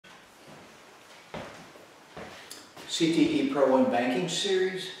CTE Pro 1 Banking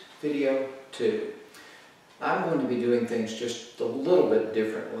Series, Video 2. I'm going to be doing things just a little bit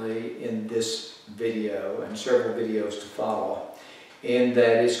differently in this video and several videos to follow, in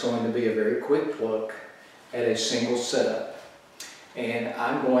that it's going to be a very quick look at a single setup. And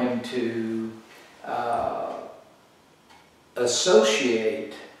I'm going to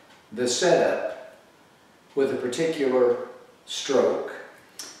associate the setup with a particular stroke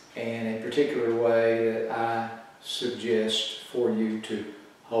and a particular way that I suggest for you to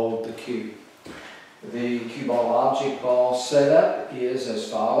hold the cue. The cue ball object ball setup is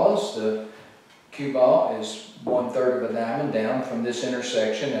as follows. The cue ball is 1/3 of a diamond down from this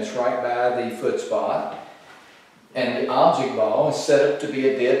intersection. That's right by the foot spot. And the object ball is set up to be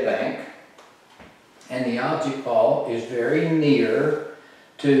a dead bank. And the object ball is very near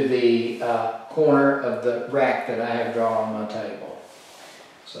to the corner of the rack that I have drawn on my table.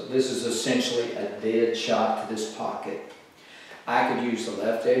 So this is essentially a dead shot to this pocket. I could use the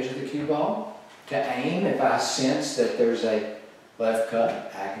left edge of the cue ball to aim if I sense that there's a left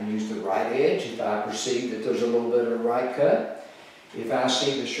cut. I can use the right edge if I perceive that there's a little bit of a right cut. If I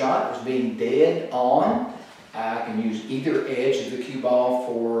see the shot as being dead on, I can use either edge of the cue ball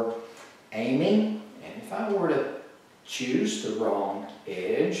for aiming. And if I were to choose the wrong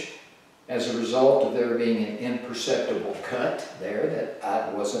edge, as a result of there being an imperceptible cut there that I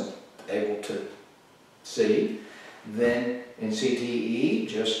wasn't able to see, then in CTE,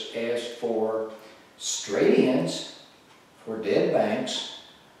 just as for straight ends, for dead banks,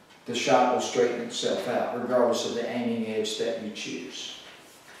 the shot will straighten itself out regardless of the aiming edge that you choose.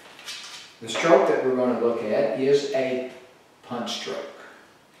 The stroke that we're going to look at is a punch stroke.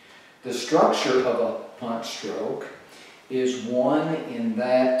 The structure of a punch stroke is one in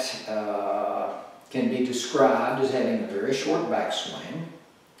that can be described as having a very short backswing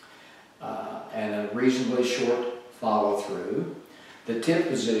and a reasonably short follow-through. The tip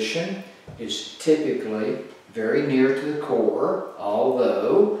position is typically very near to the core,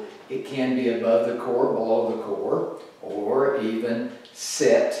 although it can be above the core, below the core, or even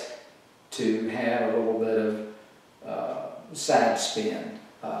set to have a little bit of side spin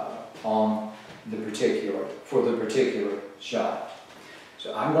for the particular shot.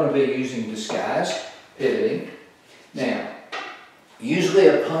 So I'm going to be using disguised pivoting. Now, usually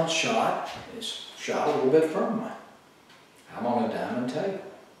a punch shot is shot a little bit firmly. I'm on a diamond table.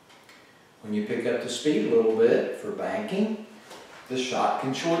 When you pick up the speed a little bit for banking, the shot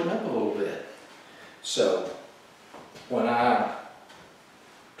can shorten up a little bit. So when I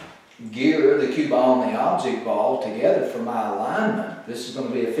gear the cue ball and the object ball together for my alignment, this is going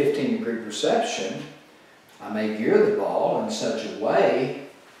to be a 15-degree perception. I may gear the ball in such a way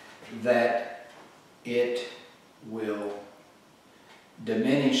that it will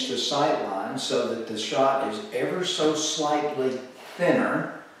diminish the sight line so that the shot is ever so slightly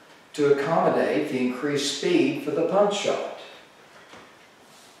thinner to accommodate the increased speed for the punch shot.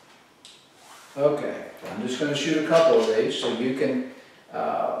 Okay, I'm just going to shoot a couple of these so you can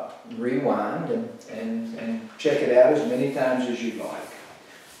rewind and check it out as many times as you like.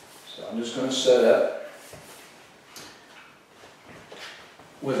 So I'm just going to set up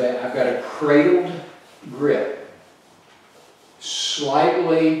with that. I've got a cradled grip,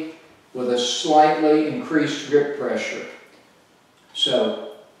 with a slightly increased grip pressure.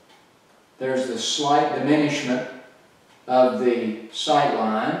 So there's the slight diminishment of the sight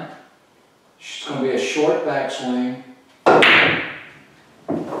line. It's going to be a short backswing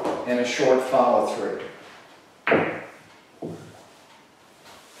and a short follow-through.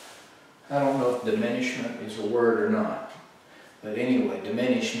 I don't know if diminishment is a word or not, but anyway,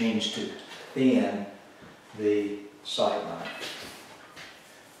 diminish means to thin the sight line.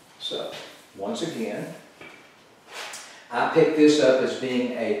 So, once again, I picked this up as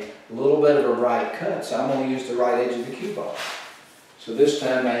being a little bit of a right cut, so I'm going to use the right edge of the cue ball. So this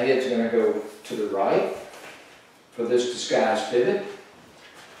time my head's going to go to the right for this disguised pivot.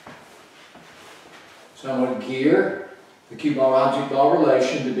 So I'm going to gear the cue ball object ball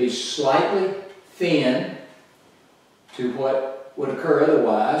relation to be slightly thin to what would occur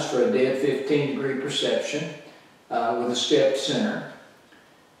otherwise for a dead 15-degree perception with a stepped center.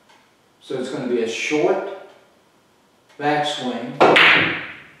 So it's going to be a short backswing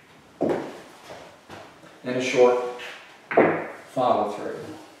and a short follow-through.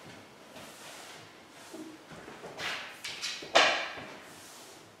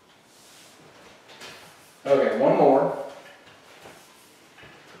 Okay, one more.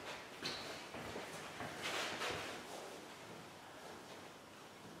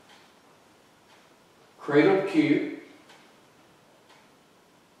 Cradled cue,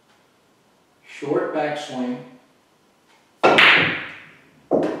 short backswing,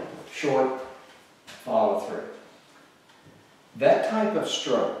 short follow through. That type of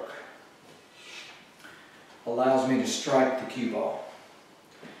stroke allows me to strike the cue ball.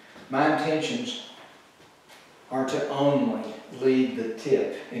 My intentions are to only leave the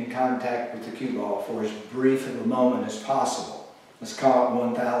tip in contact with the cue ball for as brief of a moment as possible. Let's call it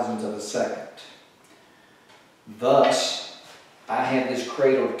 1/1000th of a second. Thus, I have this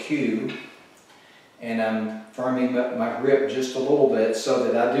cradle cue, and I'm firming up my grip just a little bit so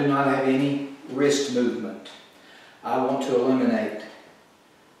that I do not have any wrist movement. I want to eliminate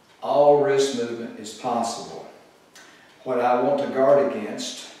all wrist movement as possible. What I want to guard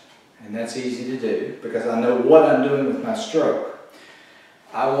against, and that's easy to do because I know what I'm doing with my stroke,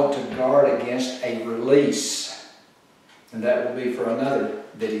 I want to guard against a release, and that will be for another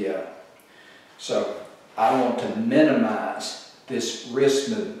video. So I want to minimize this wrist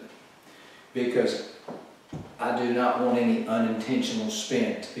movement because I do not want any unintentional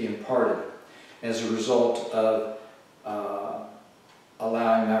spin to be imparted as a result of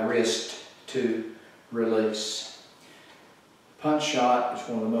allowing my wrist to release. Punch shot is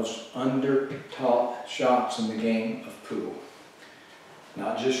one of the most under-taught shots in the game of pool.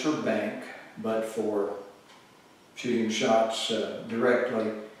 Not just for bank, but for shooting shots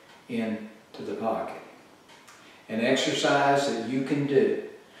directly into the pocket. An exercise that you can do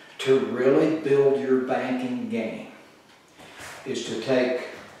to really build your banking game is to take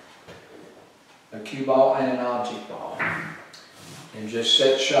a cue ball and an object ball and just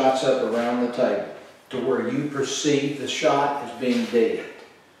set shots up around the table to where you perceive the shot as being dead.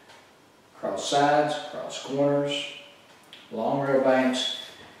 Cross sides, cross corners, long rail banks,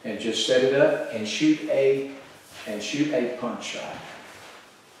 and just set it up and shoot a punch shot.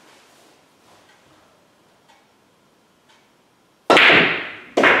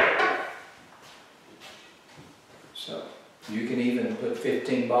 So you can even put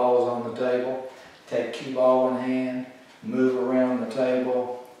 15 balls on the table, take cue ball in hand, move around the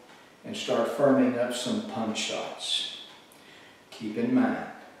table, and start firming up some punch shots. Keep in mind,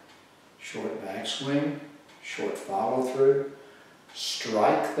 short backswing, short follow through,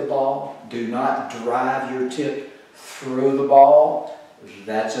 strike the ball. Do not drive your tip through the ball.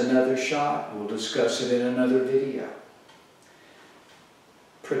 That's another shot. We'll discuss it in another video.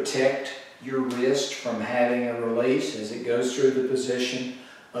 Protect your wrist from having a release as it goes through the position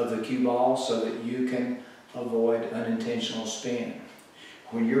of the cue ball so that you can avoid unintentional spin.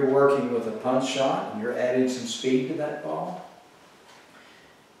 When you're working with a punch shot and you're adding some speed to that ball,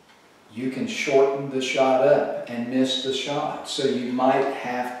 you can shorten the shot up and miss the shot. So you might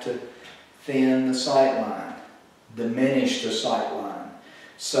have to thin the sight line, diminish the sight line,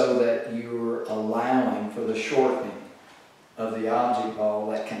 so that you're allowing for the shortening of the object ball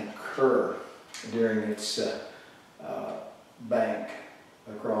that can occur during its bank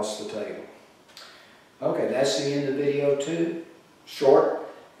across the table. Okay, that's the end of video 2. Short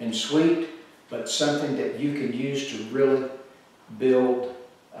and sweet, but something that you can use to really build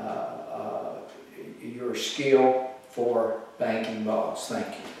your skill for banking balls. Thank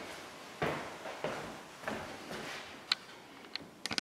you.